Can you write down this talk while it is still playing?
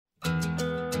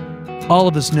All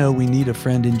of us know we need a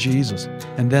friend in Jesus.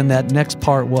 And then that next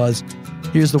part was,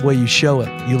 here's the way you show it.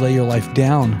 You lay your life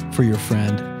down for your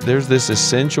friend. There's this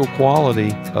essential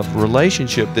quality of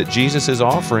relationship that Jesus is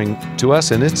offering to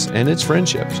us, and it's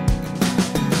friendships.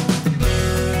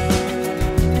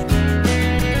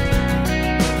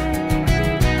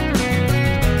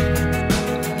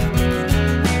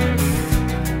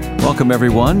 Welcome,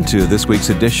 everyone, to this week's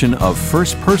edition of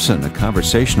First Person, a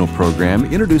conversational program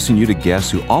introducing you to guests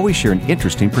who always share an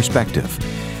interesting perspective.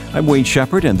 I'm Wayne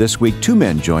Shepherd, and this week 2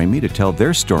 men join me to tell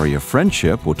their story of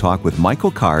friendship. We'll talk with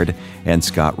Michael Card and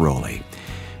Scott Rowley.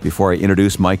 Before I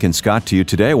introduce Mike and Scott to you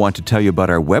today, I want to tell you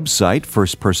about our website,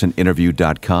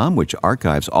 firstpersoninterview.com, which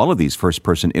archives all of these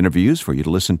first-person interviews for you to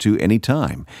listen to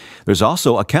anytime. There's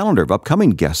also a calendar of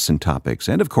upcoming guests and topics,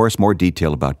 and of course, more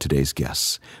detail about today's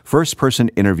guests.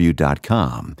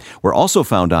 firstpersoninterview.com. We're also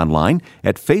found online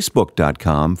at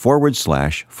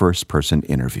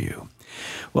facebook.com/firstpersoninterview.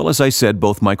 Well, as I said,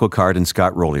 both Michael Card and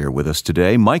Scott Rowley are with us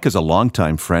today. Mike is a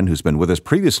longtime friend who's been with us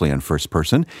previously on First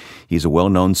Person. He's a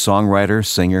well-known songwriter,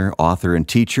 singer, author, and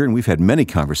teacher, and we've had many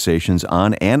conversations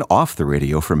on and off the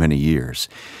radio for many years.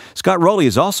 Scott Rowley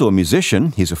is also a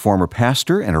musician. He's a former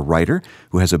pastor and a writer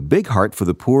who has a big heart for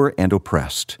the poor and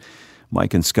oppressed.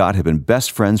 Mike and Scott have been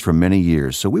best friends for many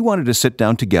years, so we wanted to sit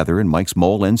down together in Mike's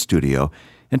Mole End studio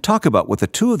and talk about what the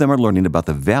two of them are learning about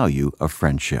the value of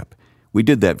friendship. We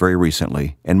did that very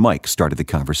recently, and Mike started the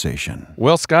conversation.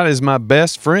 Well, Scott is my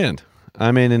best friend.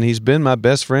 And he's been my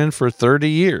best friend for 30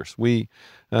 years.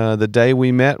 The day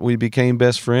we met, we became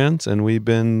best friends, and we've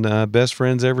been best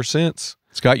friends ever since.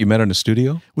 Scott, you met in a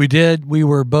studio? We did. We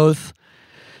were both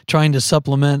trying to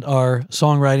supplement our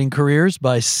songwriting careers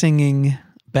by singing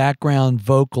background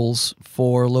vocals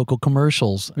for local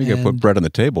commercials. You got to put bread on the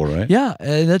table, right? Yeah,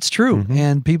 that's true. Mm-hmm.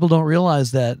 And people don't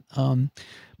realize that.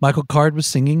 Michael Card was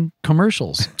singing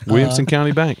commercials. Williamson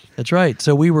County Bank. That's right.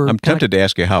 So we were. I'm tempted to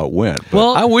ask you how it went. But.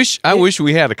 Well, I wish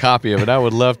we had a copy of it. I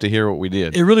would love to hear what we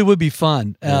did. It really would be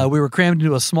fun. We were crammed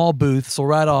into a small booth, so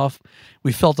right off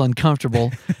we felt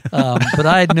uncomfortable. But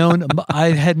I had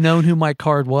known who Mike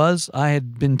Card was. I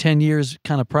had been 10 years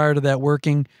kind of prior to that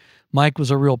working. Mike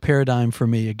was a real paradigm for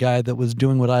me, a guy that was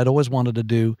doing what I'd always wanted to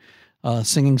do.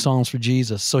 Singing songs for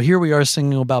Jesus. So here we are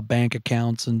singing about bank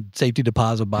accounts and safety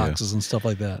deposit boxes and stuff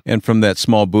like that. And from that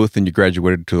small booth, then you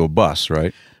graduated to a bus,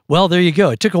 right? Well, there you go.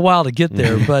 It took a while to get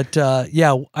there, but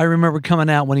I remember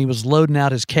coming out when he was loading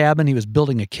out his cabin. He was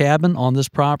building a cabin on this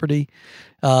property.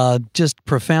 Just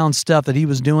profound stuff that he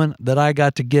was doing that I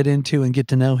got to get into and get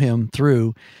to know him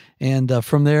through. And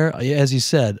from there, as he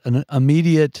said, an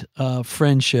immediate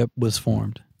friendship was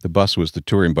formed. The bus was the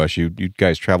touring bus. You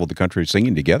guys traveled the country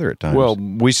singing together at times. Well,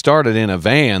 we started in a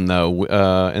van, though,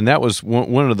 and that was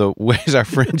one of the ways our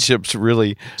friendships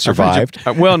really survived.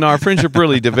 Our friendship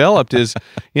really developed is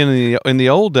in the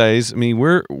old days. I mean,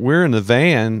 we're in the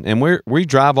van and we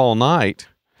drive all night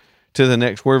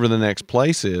to wherever the next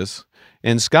place is.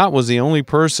 And Scott was the only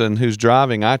person who's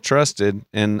driving I trusted,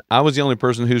 and I was the only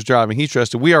person who's driving he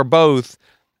trusted. We are both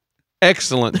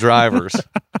excellent drivers,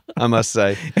 I must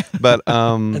say. But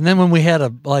and then when we had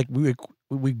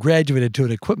we graduated to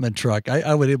an equipment truck,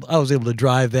 I was able to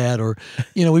drive that, or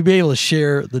we'd be able to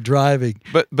share the driving.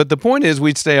 But the point is,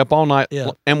 we'd stay up all night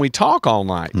and we talk all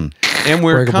night, and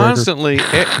we're constantly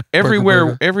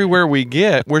everywhere we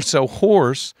get. We're so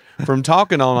hoarse from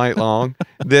talking all night long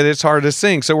that it's hard to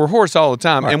sing. So we're hoarse all the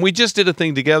time. Right. And we just did a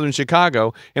thing together in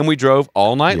Chicago, and we drove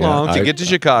all night long to get to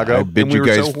Chicago. I bid you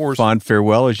guys fond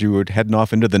farewell as you were heading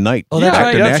off into the night. Oh, that's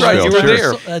right. That's right. You were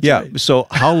there. Right. So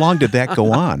how long did that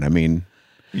go on? I mean,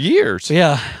 years.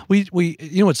 Yeah. We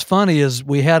what's funny is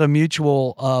we had a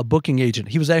mutual booking agent.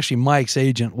 He was actually Mike's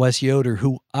agent, Wes Yoder,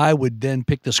 who I would then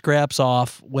pick the scraps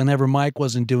off whenever Mike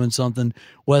wasn't doing something.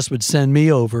 Wes would send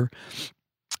me over.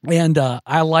 And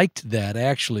I liked that,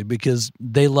 actually, because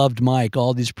they loved Mike,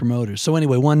 all these promoters. So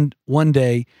anyway, one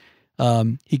day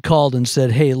he called and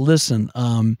said, hey, listen,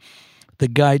 the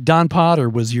guy, Don Potter,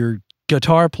 was your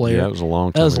guitar player. Yeah, that was a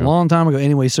long time ago. That was a long time ago.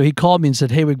 Anyway, so he called me and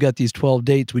said, hey, we've got these 12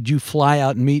 dates. Would you fly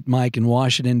out and meet Mike in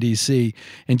Washington, D.C.,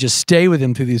 and just stay with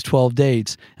him through these 12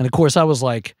 dates? And, of course, I was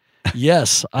like,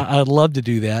 yes, I'd love to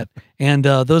do that. And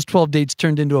those 12 dates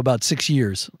turned into about 6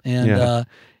 years. And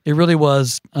it really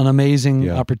was an amazing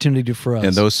opportunity for us.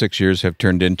 And those 6 years have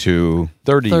turned into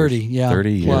 30 years. 30, yeah.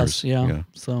 30 years. Plus, yeah.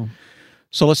 So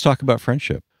let's talk about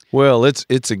friendship. Well, it's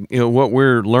what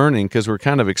we're learning, because we're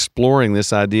kind of exploring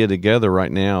this idea together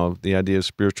right now, the idea of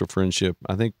spiritual friendship.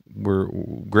 I think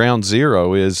ground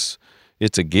zero is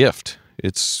it's a gift.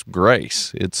 It's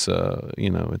grace. It's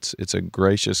a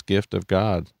gracious gift of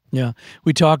God Yeah.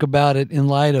 We talk about it in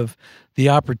light of the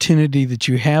opportunity that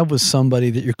you have with somebody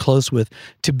that you're close with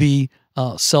to be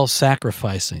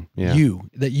self-sacrificing. Yeah.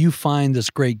 That you find this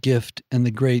great gift, and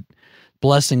the great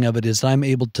blessing of it is I'm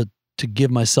able to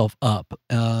give myself up,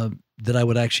 that I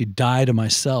would actually die to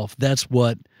myself. That's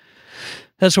what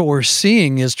we're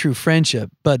seeing is true friendship.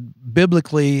 But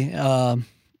biblically,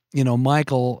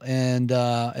 Michael, and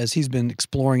as he's been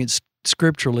exploring it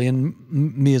scripturally, and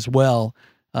me as well,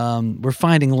 we're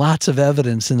finding lots of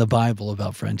evidence in the Bible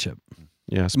about friendship.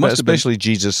 Yeah, especially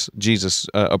Jesus'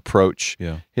 approach,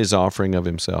 his offering of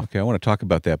himself. Okay, I want to talk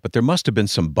about that, but there must have been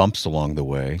some bumps along the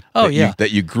way. Oh,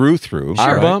 that you grew through.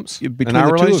 Our right? bumps between in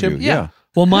our the two of relationship. you. Yeah.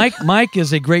 Well, Mike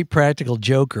is a great practical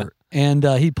joker, and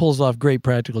he pulls off great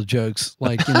practical jokes,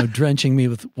 like drenching me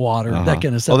with water, that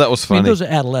kind of stuff. Oh, that was funny. I mean, those are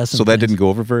adolescent. So that things. didn't go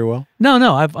over very well?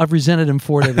 No, I've resented him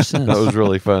for it ever since. That was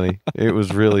really funny. It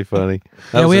was really funny.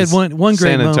 That Yeah, we was had in one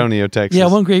great San Antonio, moment. Texas. Yeah,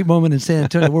 one great moment in San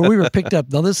Antonio where we were picked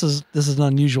up. Now this is an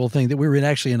unusual thing that we were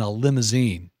actually in a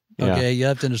limousine. Okay, you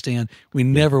have to understand we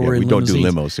never were in we don't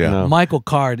limousines. do limos. Yeah, No. Michael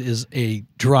Card is a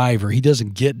driver. He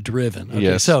doesn't get driven. Okay,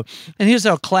 Yes. so and here's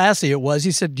how classy it was. He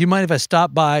said, "Do you mind if I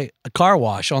stop by a car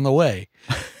wash on the way?"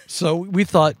 So we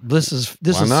thought this is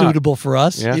Why not? suitable for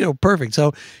us. Yeah. Perfect.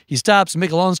 So he stops.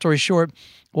 Make a long story short,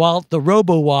 while the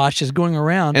robo wash is going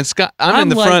around, And Scott, I'm in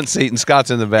the front seat, and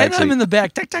Scott's in the back and seat. I'm in the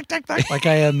back, tack, tack, tack, tack, like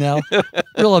I am now,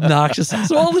 real obnoxious.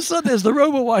 So all of a sudden, as the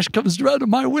robo wash comes around to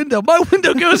my window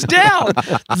goes down.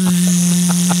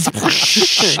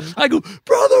 I go,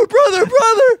 brother.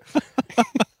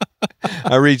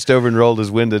 I reached over and rolled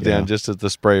his window down just as the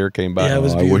sprayer came by. Yeah, it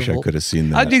was I wish I beautiful. could have seen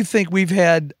that. I do think we've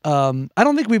had. I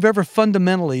don't think we've ever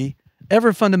fundamentally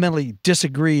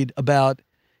disagreed about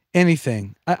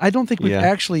anything. I don't think we've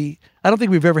actually. I don't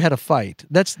think we've ever had a fight.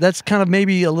 That's kind of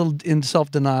maybe a little in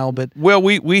self-denial, but Well,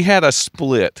 we had a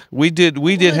split. We did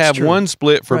that's have true. one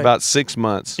split for Right. about 6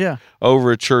 months. Yeah.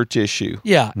 Over a church issue.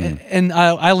 yeah. And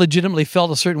I legitimately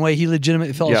felt a certain way. He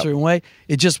legitimately felt a Yep. certain way.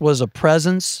 It just was a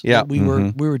presence Yep.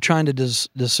 that we were trying to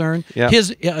discern. Yep.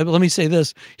 Let me say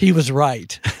this: he was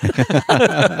right,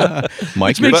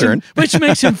 Mike, your turn. which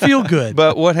makes him feel good.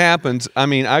 But what happens? I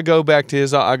mean, I go back to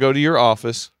I go to your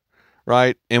office,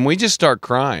 right, and we just start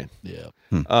crying. Yeah.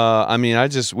 I mean,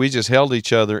 we just held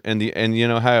each other, and you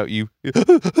know how you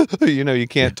you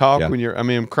can't talk when you're. I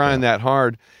mean, I'm crying that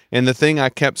hard, and the thing I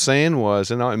kept saying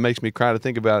was, and it makes me cry to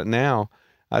think about it now.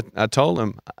 I told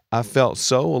him I felt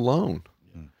so alone.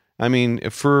 I mean,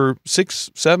 for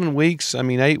 6-7 weeks,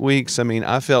 8 weeks,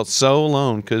 I felt so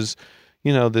alone because,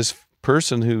 this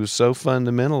person who was so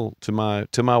fundamental to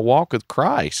my walk with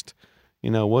Christ,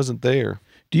 wasn't there.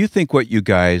 Do you think what you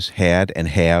guys had and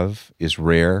have is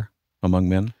rare among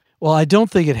men? Well, I don't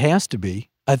think it has to be.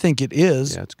 I think it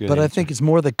is. Yeah, it's a good but I answer. think it's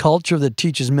more the culture that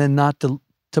teaches men not to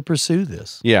pursue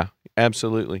this. Yeah,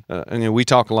 absolutely. And we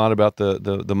talk a lot about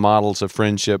the models of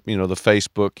friendship, the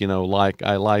Facebook,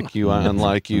 I like you, I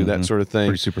unlike you, that sort of thing.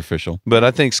 Pretty superficial. But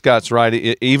I think Scott's right.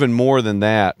 Even more than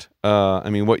that,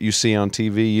 what you see on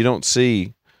TV, you don't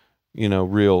see,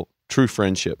 real true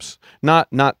friendships, not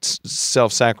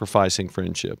self-sacrificing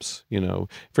friendships.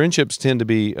 Friendships tend to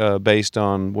be based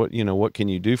on what can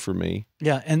you do for me.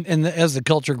 Yeah, and as the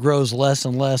culture grows less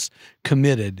and less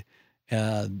committed,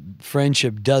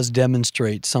 friendship does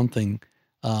demonstrate something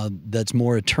that's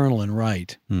more eternal and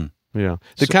right. Yeah,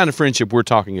 the kind of friendship we're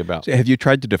talking about. So have you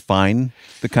tried to define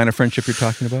the kind of friendship you're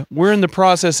talking about? We're in the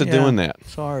process of doing that.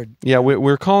 It's hard. Yeah,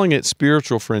 we're calling it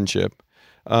spiritual friendship,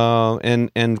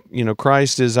 and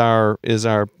Christ is our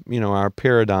our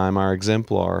paradigm, our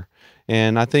exemplar,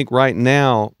 and I think right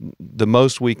now the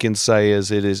most we can say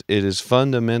is it is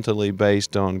fundamentally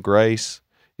based on grace.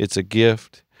 It's a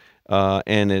gift,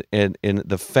 and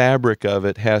the fabric of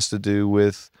it has to do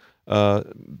with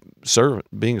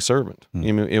being a servant.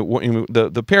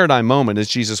 The paradigm moment is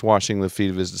Jesus washing the feet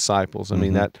of his disciples.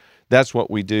 That's what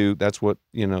we do. That's what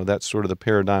that's sort of the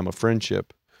paradigm of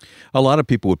friendship. A lot of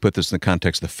people would put this in the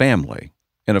context of family.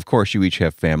 And of course, you each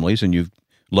have families and you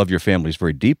love your families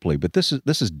very deeply, but this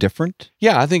is different.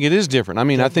 Yeah, I think it is different.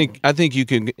 I think you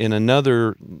can, in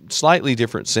another slightly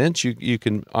different sense, you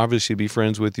can obviously be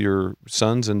friends with your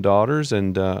sons and daughters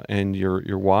and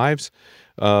your wives.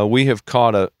 We have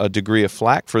caught a degree of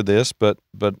flack for this, but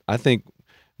I think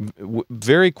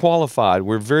very qualified.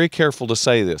 We're very careful to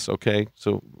say this. Okay,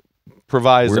 so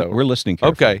proviso. We're listening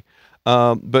carefully. Okay.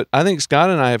 But I think Scott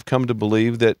and I have come to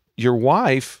believe that your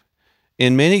wife,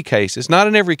 in many cases, not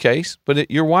in every case, but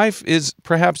your wife is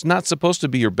perhaps not supposed to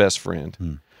be your best friend.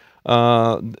 Maybe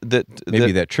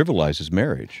that trivializes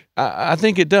marriage. I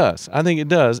think it does.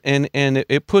 And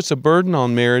it puts a burden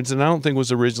on marriage that I don't think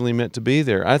was originally meant to be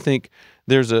there. I think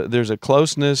there's a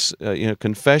closeness,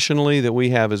 confessionally that we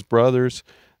have as brothers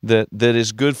that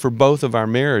is good for both of our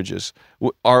marriages.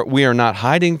 We are not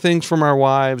hiding things from our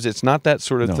wives. It's not that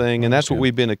sort of thing, and that's what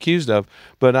we've been accused of.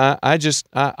 But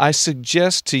I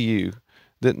suggest to you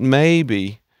that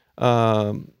maybe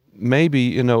a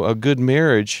good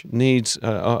marriage needs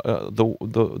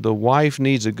the wife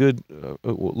needs a good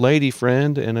lady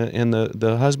friend, and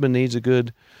the husband needs a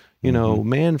good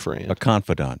man friend, a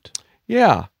confidant.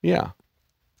 Yeah.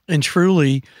 And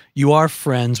truly, you are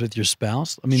friends with your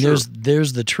spouse. I mean, Sure.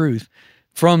 there's the truth.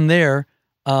 From there,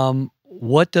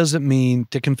 what does it mean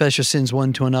to confess your sins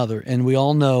one to another? And we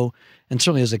all know, and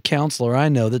certainly as a counselor, I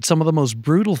know that some of the most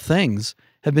brutal things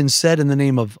have been said in the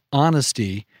name of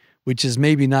honesty, which is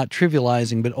maybe not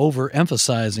trivializing, but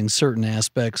overemphasizing certain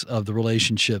aspects of the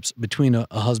relationships between a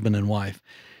husband and wife.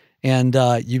 And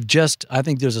I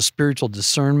think there's a spiritual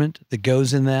discernment that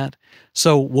goes in that.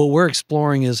 So what we're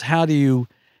exploring is how do you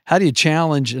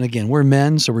challenge, and again, we're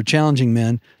men, so we're challenging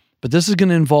men, but this is going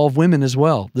to involve women as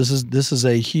well. There's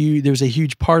a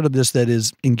huge part of this that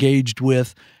is engaged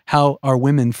with how are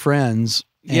women friends,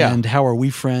 and how are we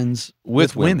friends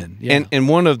with women. Yeah.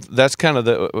 And that's kind of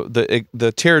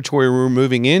the territory we're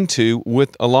moving into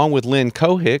along with Lynn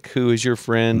Cohick, who is your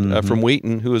friend from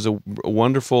Wheaton, who is a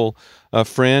wonderful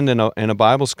friend and a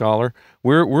Bible scholar.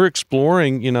 We're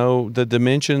exploring the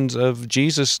dimensions of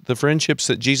Jesus, the friendships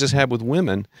that Jesus had with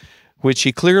women, which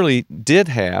he clearly did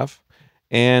have,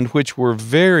 and which were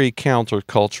very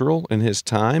countercultural in his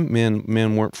time.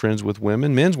 Men weren't friends with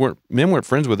women. Men weren't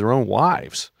friends with their own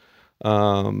wives.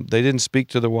 They didn't speak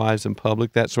to their wives in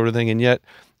public, that sort of thing. And yet,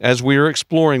 as we are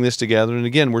exploring this together, and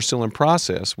again, we're still in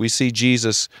process, we see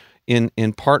Jesus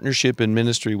in partnership and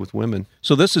ministry with women.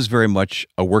 So this is very much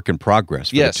a work in progress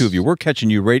for the two of you. We're catching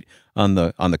you right on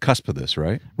the cusp of this,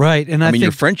 right? Right. And I mean,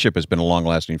 your friendship has been a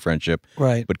long-lasting friendship.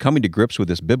 Right. But coming to grips with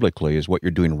this biblically is what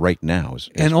you're doing right now.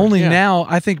 Now,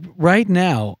 I think right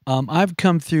now, I've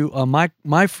come through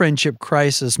my friendship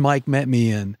crisis Mike met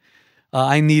me in.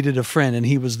 I needed a friend, and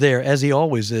he was there, as he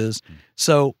always is.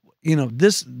 So,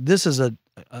 this is a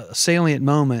salient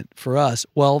moment for us.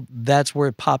 Well, that's where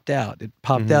it popped out. It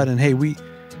popped out, and hey,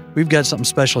 we've got something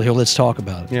special here. Let's talk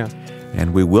about it. Yeah.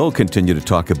 And we will continue to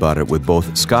talk about it with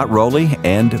both Scott Rowley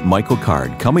and Michael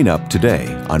Card coming up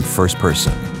today on First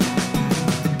Person.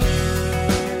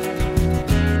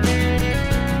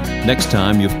 Next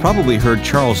time, you've probably heard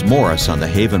Charles Morris on the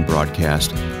Haven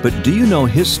broadcast, but do you know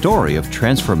his story of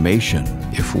transformation?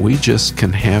 If we just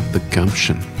can have the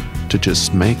gumption to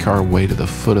just make our way to the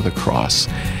foot of the cross,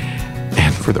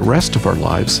 and for the rest of our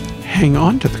lives, hang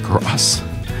on to the cross,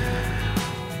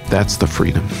 that's the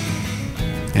freedom.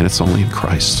 And it's only in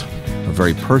Christ. A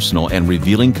very personal and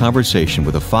revealing conversation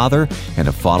with a father and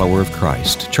a follower of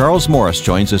Christ. Charles Morris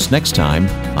joins us next time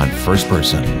on First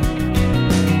Person.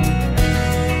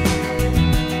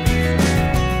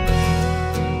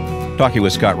 Talking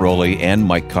with Scott Rowley and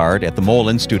Mike Card at the Mole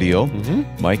Inn Studio.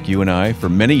 Mike, you and I, for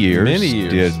many years.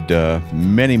 Did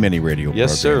many radio programs.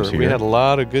 Yes, sir. Here. We had a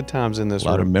lot of good times in this room.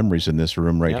 A lot of memories in this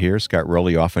room right here. Scott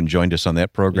Rowley often joined us on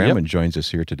that program and joins us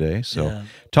here today. So,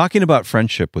 talking about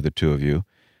friendship with the two of you,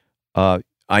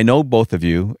 I know both of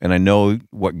you, and I know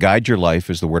what guides your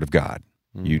life is the Word of God.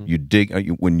 You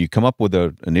dig when you come up with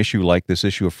an issue like this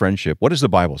issue of friendship. What does the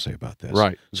Bible say about this?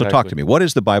 Right. So, talk to me. What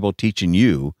is the Bible teaching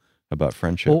you about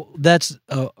friendship? Well, that's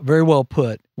very well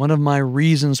put. One of my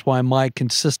reasons why Mike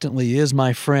consistently is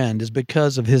my friend is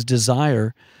because of his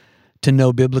desire to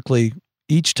know biblically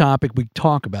each topic we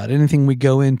talk about, anything we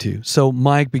go into. So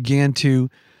Mike began to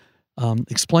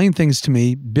explain things to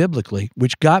me biblically,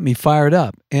 which got me fired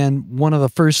up. And one of the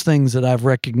first things that I've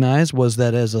recognized was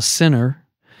that as a sinner,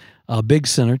 a big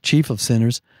sinner, chief of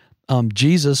sinners,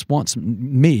 Jesus wants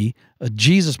me.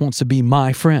 Jesus wants to be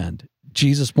my friend.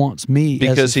 Jesus wants me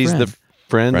because as his he's friend. the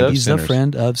friend of He's sinners. the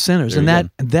friend of sinners. There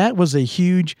And that was a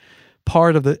huge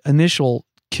part of the initial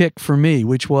kick for me,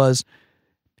 which was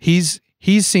he's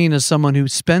seen as someone who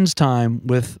spends time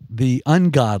with the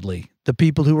ungodly, the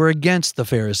people who were against the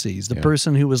Pharisees, the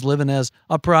person who was living as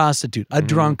a prostitute, a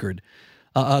drunkard,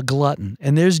 a glutton.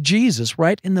 And there's Jesus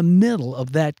right in the middle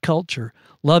of that culture,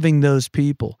 loving those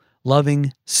people,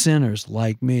 loving sinners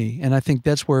like me. And I think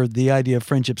that's where the idea of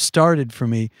friendship started for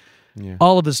me. Yeah.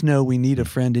 All of us know we need a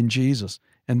friend in Jesus.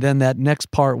 And then that next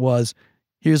part was,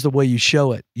 here's the way you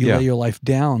show it. You lay your life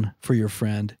down for your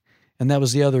friend. And that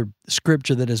was the other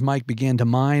scripture that as Mike began to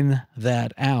mine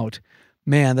that out,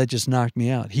 man, that just knocked me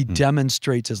out. He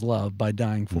demonstrates his love by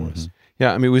dying for us.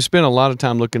 Yeah, I mean, we spent a lot of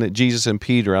time looking at Jesus and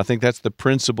Peter. I think that's the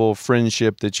principal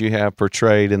friendship that you have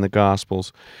portrayed in the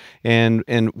Gospels. And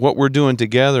what we're doing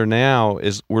together now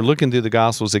is we're looking through the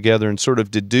Gospels together and sort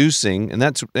of deducing, and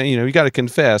that's, you got to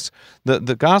confess,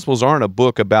 the Gospels aren't a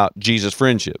book about Jesus'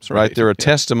 friendships, right? They're a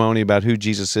testimony about who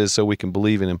Jesus is so we can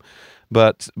believe in him.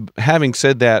 But having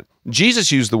said that,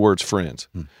 Jesus used the words friends.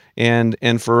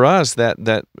 And for us, that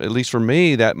at least for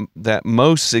me, that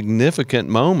most significant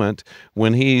moment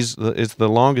when it's the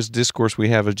longest discourse we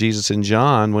have of Jesus in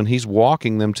John, when he's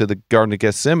walking them to the Garden of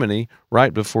Gethsemane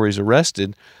right before he's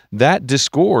arrested, that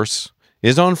discourse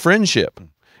is on friendship.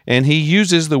 And he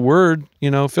uses the word,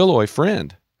 philoi,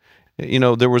 friend.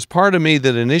 There was part of me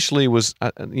that initially was,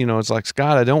 it's like,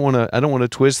 Scott, I don't want to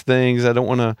twist things. I don't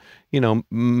want to,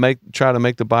 try to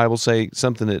make the Bible say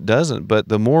something it doesn't. But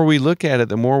the more we look at it,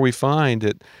 the more we find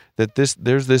that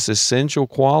there's this essential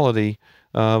quality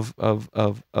of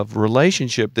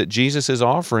relationship that Jesus is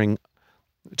offering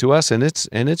to us, and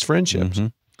it's friendships.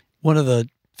 One of the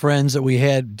friends that we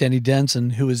had, Denny Denson,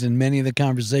 who was in many of the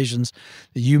conversations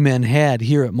that you men had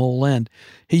here at Mole End,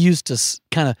 he used to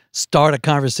kind of start a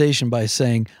conversation by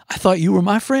saying, I thought you were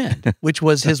my friend, which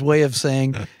was his way of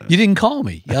saying, you didn't call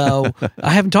me. I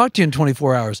haven't talked to you in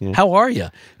 24 hours. Yeah. How are you?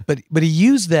 But he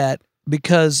used that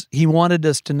because he wanted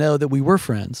us to know that we were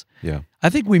friends. Yeah.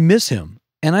 I think we miss him.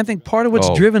 And I think part of what's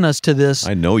driven us to this...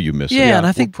 I know you miss it. Yeah, and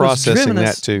I think what's processing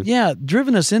that too. Yeah,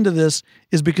 driven us into this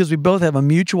is because we both have a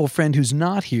mutual friend who's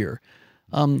not here,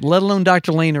 let alone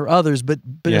Dr. Lane or others, but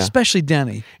especially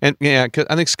Denny. And 'cause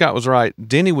I think Scott was right.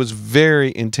 Denny was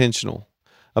very intentional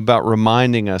about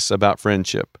reminding us about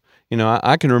friendship.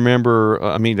 I can remember,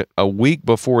 a week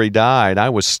before he died, I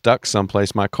was stuck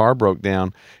someplace. My car broke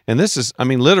down. And this is,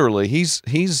 literally,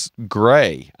 he's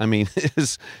gray.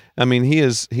 He's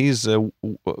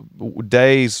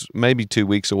days, maybe 2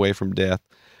 weeks away from death.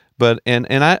 But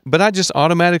I just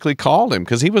automatically called him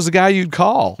because he was the guy you'd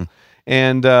call.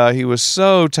 And he was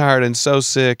so tired and so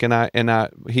sick. And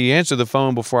he answered the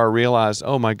phone before I realized,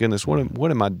 oh my goodness,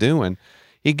 what am I doing?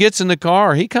 He gets in the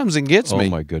car. He comes and gets me. Oh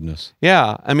my goodness!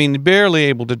 Yeah, barely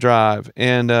able to drive,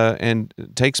 and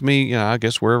takes me. I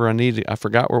guess wherever I needed. I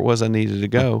forgot where it was I needed to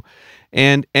go,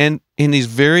 and he's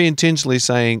very intentionally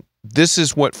saying, "This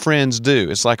is what friends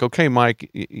do." It's like, okay, Mike,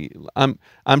 I'm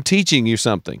teaching you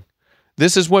something.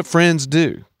 This is what friends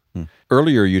do.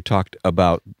 Earlier, you talked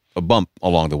about a bump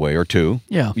along the way or two.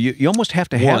 Yeah, you almost have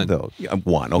to have those.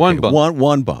 One. Okay,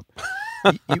 one bump.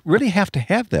 You really have to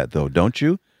have that, though, don't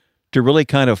you? To really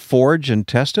kind of forge and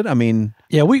test it?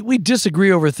 Yeah, we disagree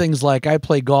over things like I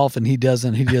play golf and he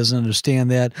doesn't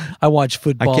understand that. I watch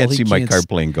football. I can't see Mike Card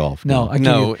playing golf. No, I can't.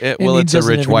 No, it's a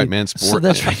rich white man's sport. So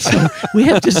that's right. So we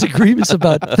have disagreements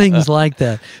about things like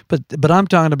that. But I'm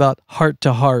talking about heart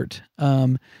to heart.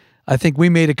 I think we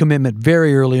made a commitment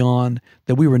very early on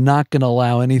that we were not going to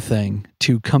allow anything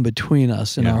to come between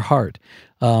us in our heart.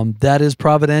 That is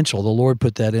providential. The Lord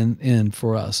put that in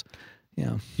for us.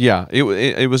 Yeah,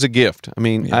 it was a gift.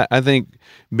 I think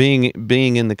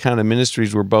being in the kind of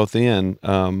ministries we're both in,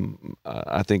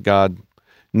 I think God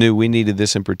knew we needed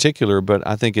this in particular. But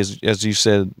I think, as you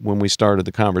said when we started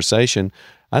the conversation,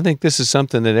 I think this is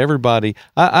something that everybody.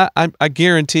 I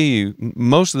guarantee you,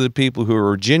 most of the people who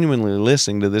are genuinely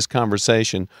listening to this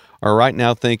conversation are right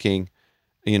now thinking,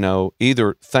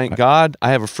 either thank God I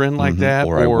have a friend like that,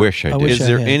 or I wish I did. Is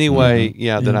there any way,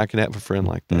 that I can have a friend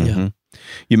like that? Yeah.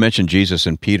 You mentioned Jesus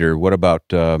and Peter. What about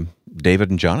David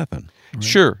and Jonathan? Right.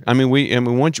 Sure.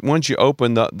 Once you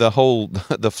open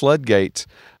the floodgates,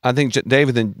 I think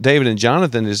David and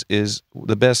Jonathan is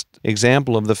the best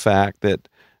example of the fact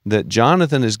that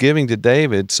Jonathan is giving to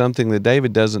David something that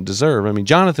David doesn't deserve.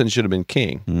 Jonathan should have been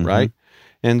king, right?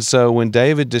 And so when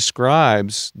David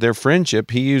describes their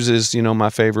friendship, he uses, my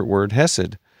favorite word,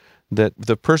 hesed. That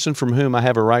the person from whom I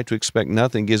have a right to expect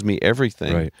nothing gives me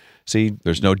everything. Right. See,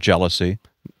 there's no jealousy.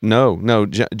 No.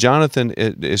 Jonathan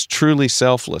is truly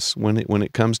selfless when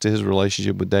it comes to his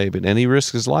relationship with David, and he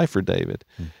risks his life for David.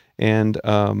 And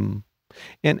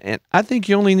I think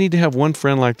you only need to have one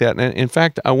friend like that. And in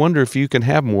fact, I wonder if you can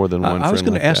have more than one. I was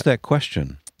going to ask that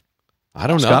question. I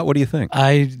don't know, Scott. What do you think?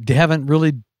 I haven't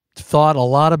really thought a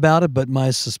lot about it, but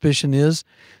my suspicion is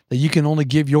that you can only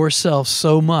give yourself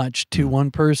so much to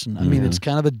one person. It's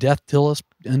kind of a death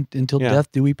until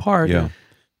death do we part. Yeah.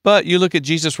 But you look at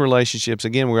Jesus' relationships,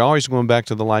 again, we're always going back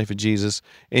to the life of Jesus,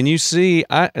 and you see,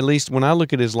 at least when I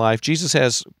look at his life, Jesus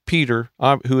has Peter,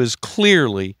 who is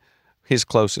clearly his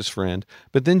closest friend,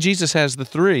 but then Jesus has the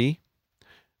three,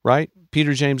 right?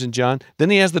 Peter, James, and John. Then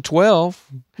he has the 12.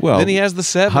 Well, then he has the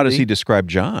 70. How does he describe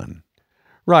John?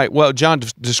 Right. Well, John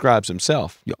describes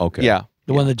himself. Okay. Yeah.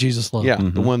 The one that Jesus loved. Yeah.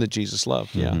 The one that Jesus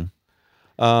loved. Yeah.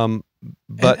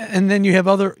 But and then you have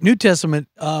other New Testament,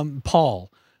 Paul.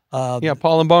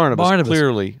 Paul and Barnabas.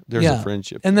 Clearly, there's Yeah. a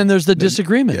friendship. And then there's the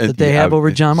disagreement that they have over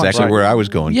John Mark. Exactly where I was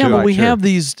going. Yeah, too. but we Sure. have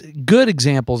these good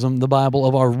examples in the Bible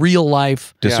of our real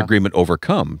life. disagreement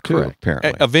overcome too. Correct.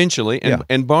 Apparently, Eventually.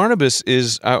 And Barnabas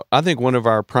is, I think, one of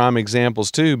our prime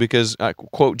examples, too, because I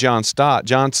quote John Stott.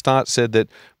 John Stott said that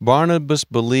Barnabas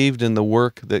believed in the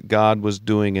work that God was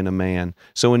doing in a man.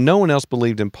 So when no one else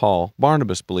believed in Paul,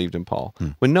 Barnabas believed in Paul.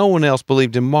 When no one else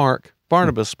believed in Mark,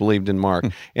 Barnabas believed in Mark.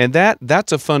 And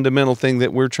that's a fundamental thing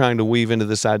that we're trying to weave into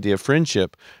this idea of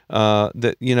friendship,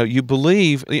 that, you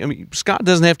believe. I mean, Scott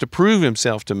doesn't have to prove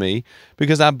himself to me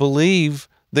because I believe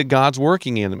that God's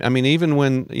working in him. I mean, even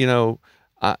when,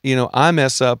 I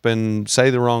mess up and say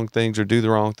the wrong things or do the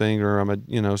wrong thing, or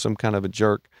I'm some kind of a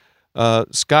jerk,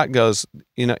 Scott goes,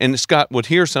 and Scott would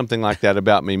hear something like that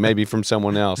about me, maybe from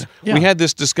someone else. Yeah. We had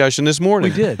this discussion this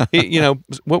morning. We did.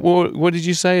 What did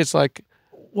you say? It's like,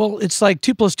 Well, it's like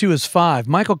 2 + 2 is 5.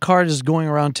 Michael Card is going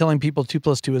around telling people 2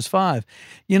 + 2 is 5.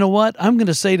 You know what? I'm going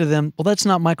to say to them, well, that's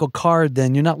not Michael Card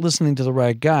then. You're not listening to the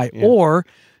right guy. Yeah. Or,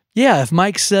 if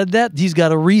Mike said that, he's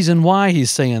got a reason why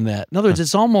he's saying that. In other words,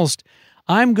 it's almost,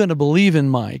 I'm going to believe in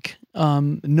Mike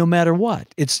no matter what.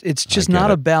 It's just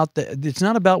not about it's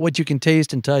not about what you can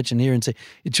taste and touch and hear and say.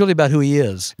 It's really about who he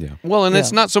is. yeah. well, and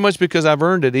it's not so much because I've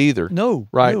earned it either. No.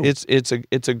 Right. no.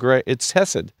 It's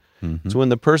hesed. So when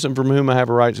the person from whom I have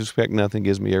a right to expect nothing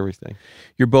gives me everything.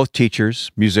 You're both teachers,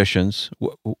 musicians.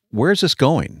 Where's this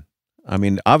going? I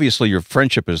mean, obviously your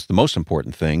friendship is the most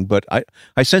important thing, but I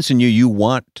sense in you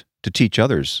want to teach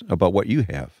others about what you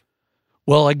have.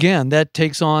 Well, again, that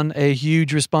takes on a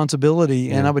huge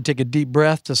responsibility, and I would take a deep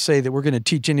breath to say that we're going to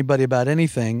teach anybody about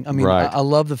anything. I mean, Right. I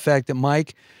love the fact that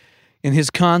Mike, in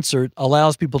his concert,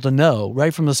 allows people to know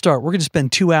right from the start, we're going to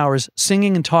spend 2 hours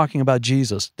singing and talking about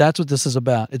Jesus. That's what this is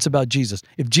about. It's about Jesus.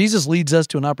 If Jesus leads us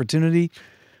to an opportunity,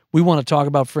 we want to talk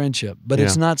about friendship, but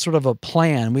it's not sort of a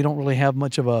plan. We don't really have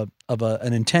much of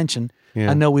an intention. Yeah.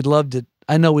 I know we'd love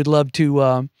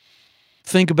to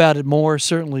think about it more,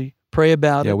 certainly pray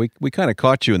about Yeah, it. we kind of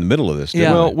caught you in the middle of this,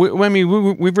 didn't Yeah. we?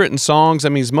 Well, we've written songs. I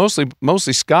mean, it's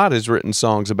mostly Scott has written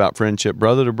songs about friendship.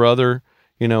 Brother to Brother,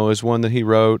 is one that he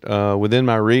wrote. Within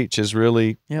My Reach is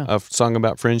really a song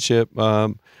about friendship.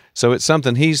 So it's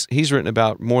something he's written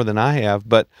about more than I have.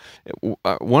 But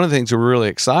one of the things we're really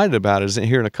excited about is that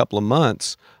here in a couple of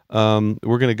months,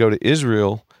 we're going to go to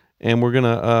Israel, and we're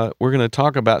gonna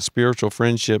talk about spiritual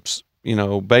friendships,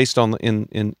 based on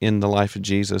in the life of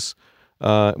Jesus.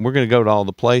 We're going to go to all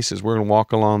the places. We're going to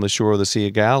walk along the shore of the Sea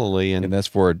of Galilee, And that's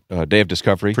for Day of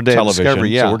Discovery For Day of television. Discovery,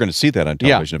 yeah. So we're going to see that on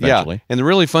television eventually. Yeah. And the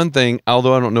really fun thing,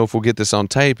 although I don't know if we'll get this on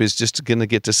tape, is just going to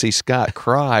get to see Scott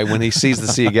cry when he sees the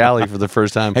Sea of Galilee for the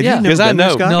first time. Have you never Because I been there,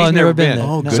 know Scott? No, he's I've never been there.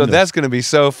 Oh, No. So goodness. that's going to be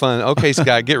so fun. Okay,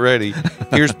 Scott, get ready.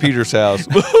 Here's Peter's house.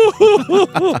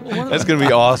 That's going to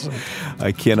be awesome.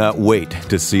 I cannot wait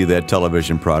to see that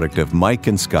television product of Mike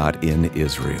and Scott in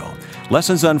Israel.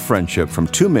 Lessons on friendship from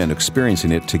two men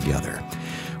experiencing it together.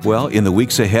 Well, in the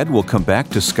weeks ahead, we'll come back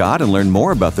to Scott and learn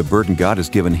more about the burden God has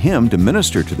given him to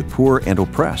minister to the poor and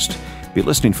oppressed. Be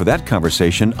listening for that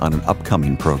conversation on an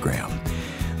upcoming program.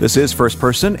 This is First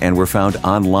Person, and we're found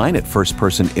online at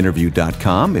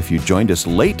firstpersoninterview.com. If you joined us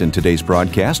late in today's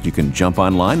broadcast, you can jump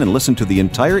online and listen to the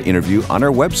entire interview on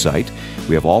our website.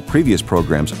 We have all previous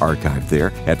programs archived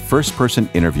there at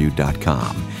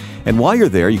firstpersoninterview.com. And while you're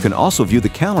there, you can also view the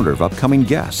calendar of upcoming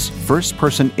guests,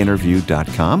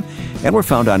 firstpersoninterview.com, and we're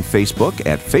found on Facebook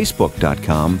at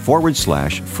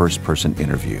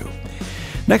facebook.com/firstpersoninterview.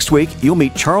 Next week, you'll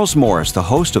meet Charles Morris, the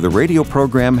host of the radio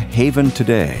program Haven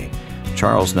Today.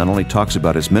 Charles not only talks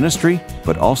about his ministry,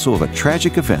 but also of a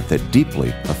tragic event that deeply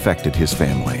affected his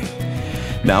family.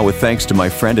 Now, with thanks to my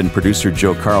friend and producer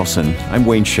Joe Carlson, I'm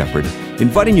Wayne Shepherd,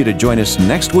 inviting you to join us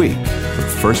next week for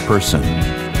First Person.